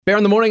Bear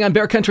in the Morning on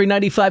Bear Country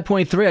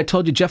 95.3. I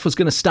told you Jeff was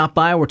going to stop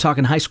by. We're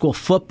talking high school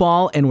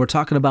football, and we're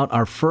talking about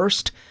our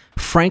first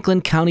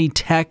Franklin County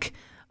Tech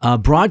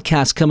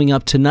broadcast coming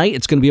up tonight.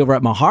 It's going to be over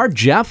at Mahar.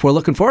 Jeff, we're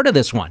looking forward to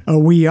this one.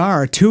 We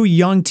are. Two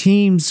young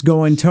teams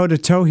going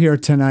toe-to-toe here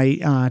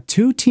tonight.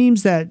 Two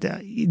teams that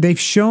they've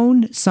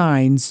shown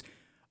signs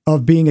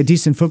of being a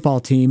decent football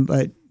team,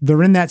 but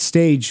they're in that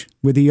stage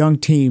with a young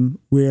team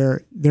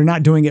where they're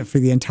not doing it for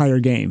the entire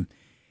game.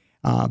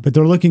 But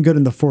they're looking good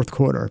in the fourth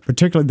quarter,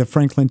 particularly the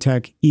Franklin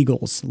Tech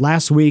Eagles.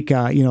 Last week,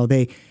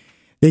 they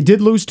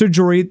did lose to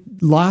Drury,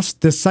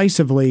 lost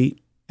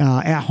decisively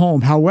at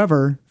home.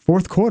 However,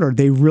 fourth quarter,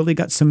 they really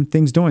got some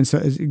things going. So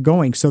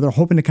they're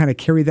hoping to kind of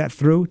carry that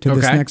through to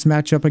this next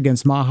matchup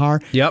against Mahar.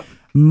 Yep.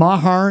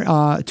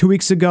 Mahar, 2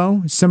 weeks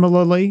ago,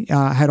 similarly,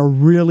 had a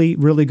really,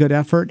 really good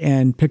effort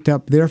and picked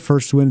up their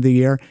first win of the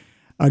year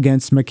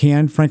against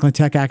McCann. Franklin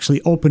Tech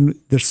actually opened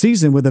their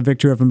season with a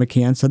victory over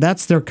McCann. So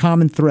that's their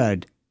common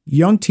thread.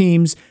 Young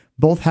teams,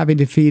 both having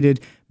defeated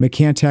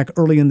McCann Tech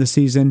early in the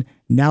season.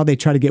 Now they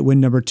try to get win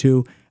number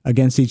 2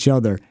 against each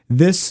other.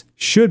 This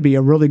should be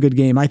a really good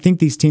game. I think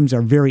these teams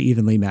are very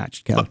evenly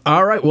matched, Kev.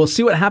 All right, we'll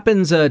see what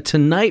happens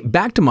tonight.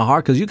 Back to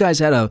Mahar, because you guys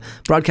had a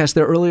broadcast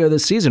there earlier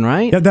this season,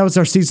 right? Yeah, that was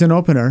our season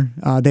opener.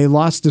 They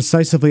lost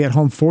decisively at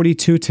home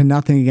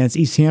 42-0 against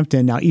East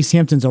Hampton. Now, East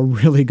Hampton's a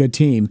really good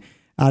team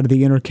out of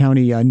the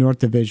Intercounty North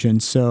Division.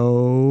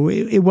 So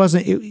it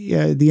wasn't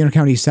the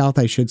Intercounty South,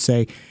 I should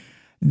say.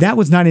 That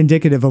was not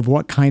indicative of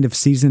what kind of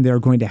season they're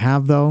going to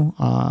have, though.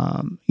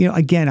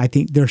 Again, I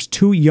think there's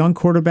two young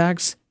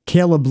quarterbacks,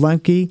 Caleb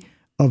Lemke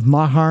of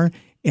Mahar,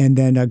 and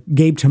then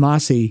Gabe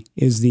Tomasi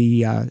is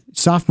the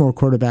sophomore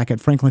quarterback at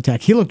Franklin Tech.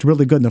 He looked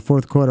really good in the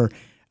fourth quarter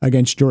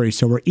against Drury.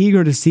 So we're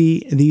eager to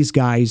see these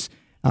guys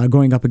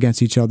going up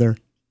against each other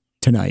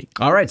tonight.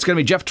 All right, it's going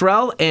to be Jeff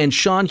Terrell and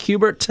Sean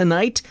Hubert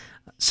tonight,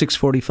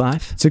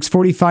 6:45.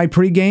 6:45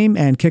 pregame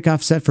and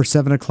kickoff set for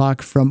 7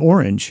 o'clock from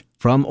Orange.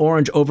 From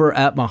Orange over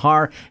at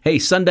Mahar. Hey,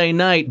 Sunday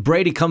night,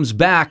 Brady comes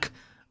back.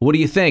 What do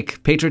you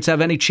think? Patriots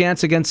have any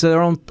chance against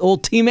their own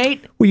old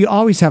teammate? Well, you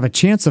always have a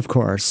chance, of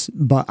course,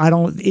 but I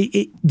don't.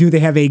 Do they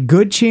have a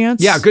good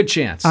chance? Yeah, good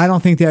chance. I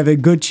don't think they have a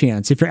good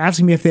chance. If you're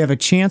asking me if they have a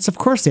chance, of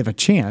course they have a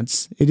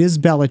chance. It is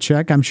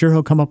Belichick. I'm sure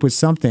he'll come up with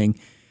something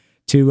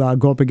to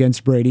go up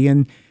against Brady.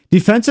 And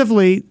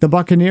defensively, the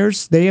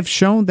Buccaneers, they have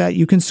shown that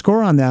you can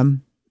score on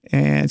them.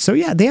 And so,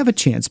 yeah, they have a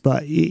chance,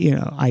 but,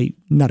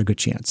 not a good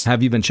chance.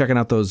 Have you been checking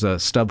out those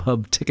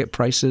StubHub ticket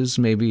prices?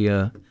 Maybe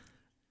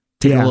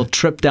taking a little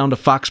trip down to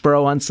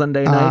Foxborough on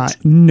Sunday night?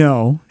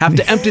 No. Have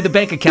to empty the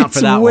bank account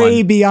for that one. one. It's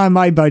way beyond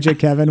my budget,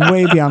 Kevin.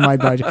 Way beyond my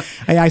budget.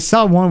 I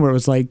saw one where it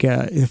was like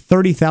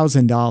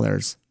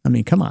 $30,000. I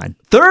mean, come on.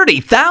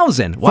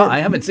 $30,000? Wow, I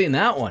haven't seen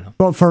that one.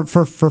 Well, for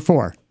four. For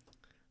four.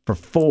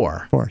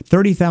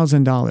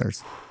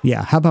 $30,000.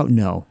 Yeah, how about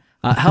no?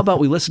 How about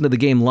we listen to the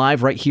game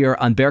live right here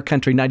on Bear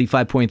Country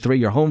 95.3,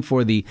 your home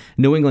for the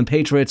New England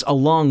Patriots,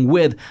 along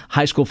with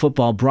high school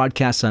football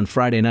broadcasts on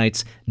Friday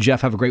nights.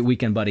 Jeff, have a great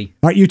weekend, buddy.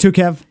 All right, you too,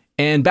 Kev.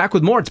 And back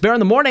with more. It's Bear in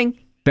the Morning,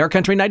 Bear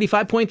Country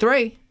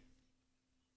 95.3.